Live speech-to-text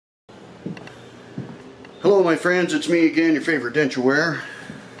Hello my friends, it's me again, your favorite denture wearer.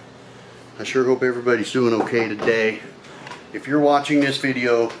 I sure hope everybody's doing okay today. If you're watching this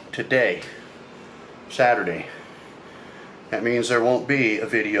video today, Saturday, that means there won't be a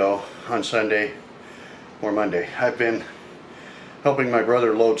video on Sunday or Monday. I've been helping my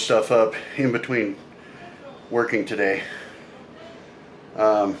brother load stuff up in between working today.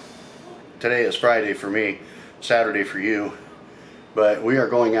 Today is Friday for me, Saturday for you, but we are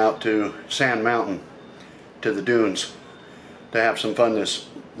going out to Sand Mountain, to the dunes, to have some fun this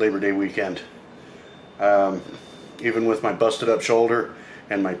Labor Day weekend. Even with my busted up shoulder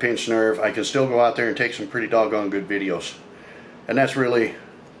and my pinched nerve, I can still go out there and take some pretty doggone good videos. And that's really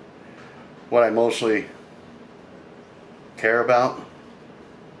what I mostly care about.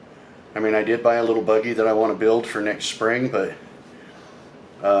 I mean, I did buy a little buggy that I want to build for next spring, but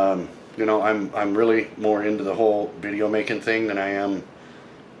you know, I'm really more into the whole video making thing than I am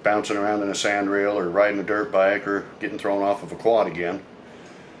bouncing around in a sand rail or riding a dirt bike or getting thrown off of a quad again.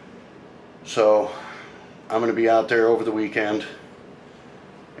 So I'm going to be out there over the weekend,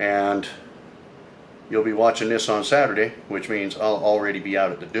 and you'll be watching this on Saturday, which means I'll already be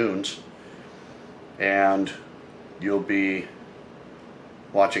out at the dunes, and you'll be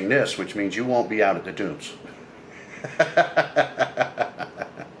watching this, which means you won't be out at the dunes.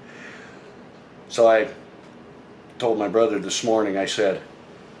 So I told my brother this morning, I said,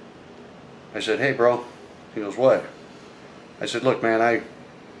 hey bro. He goes, what? I said, look man,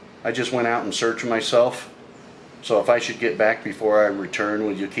 I just went out and searched myself, so if I should get back before I return,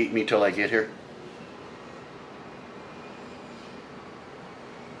 will you keep me till I get here?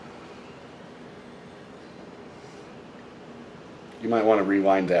 You might want to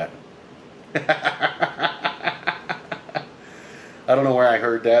rewind that. I don't know where I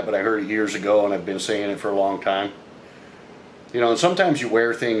heard that, but I heard it years ago, and I've been saying it for a long time. You know, and sometimes you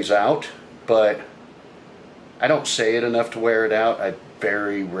wear things out, but I don't say it enough to wear it out. I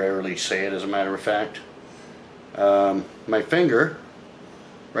very rarely say it, as a matter of fact. My finger,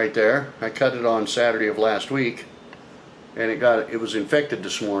 right there, I cut it on Saturday of last week, and it was infected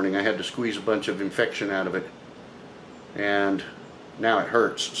this morning. I had to squeeze a bunch of infection out of it, and now it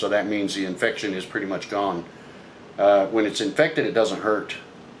hurts. So that means the infection is pretty much gone. When it's infected, it doesn't hurt.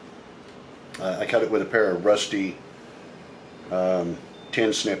 I cut it with a pair of rusty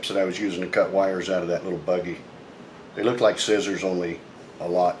tin snips that I was using to cut wires out of that little buggy. They look like scissors, only a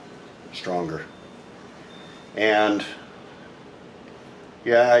lot stronger. And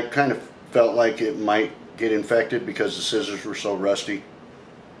yeah, I kind of felt like it might get infected because the scissors were so rusty,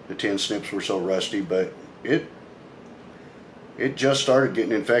 the tin snips were so rusty, but it just started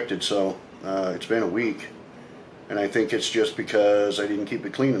getting infected. So it's been a week, and I think it's just because I didn't keep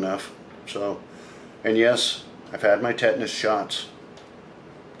it clean enough. So, and yes, I've had my tetanus shots.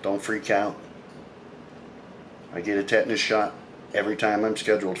 Don't freak out. I get a tetanus shot every time I'm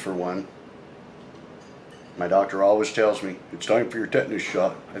scheduled for one. My doctor always tells me, it's time for your tetanus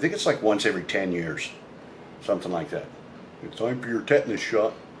shot. I think it's like once every 10 years. Something like that. It's time for your tetanus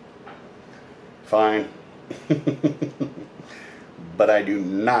shot. Fine. But I do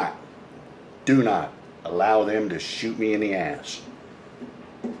not allow them to shoot me in the ass.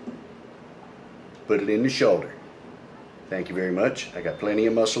 Put it in the shoulder. Thank you very much. I got plenty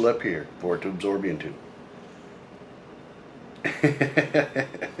of muscle up here for it to absorb into.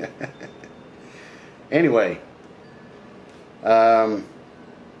 Anyway,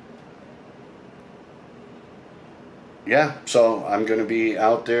 yeah, so I'm going to be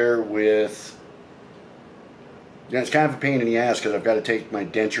out there with, it's kind of a pain in the ass because I've got to take my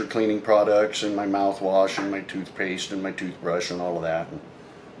denture cleaning products and my mouthwash and my toothpaste and my toothbrush and all of that. And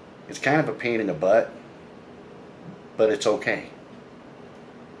it's kind of a pain in the butt, but it's okay.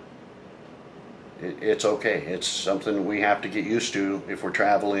 It's okay. It's something we have to get used to if we're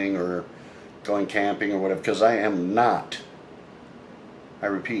traveling or going camping or whatever, because I am not, I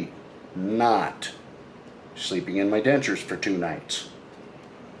repeat, not sleeping in my dentures for 2 nights.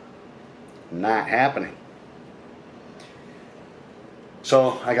 Not happening.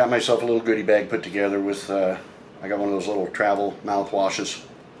 So I got myself a little goodie bag put together with, I got one of those little travel mouthwashes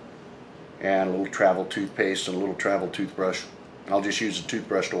and a little travel toothpaste and a little travel toothbrush. I'll just use a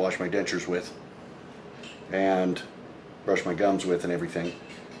toothbrush to wash my dentures with and brush my gums with and everything.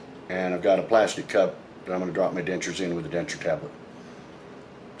 And I've got a plastic cup that I'm going to drop my dentures in with a denture tablet.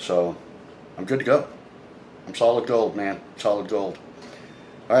 So I'm good to go. I'm solid gold, man. Solid gold.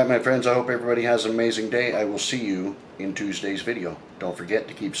 Alright my friends, I hope everybody has an amazing day. I will see you in Tuesday's video. Don't forget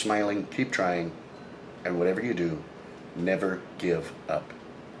to keep smiling, keep trying, and whatever you do, never give up.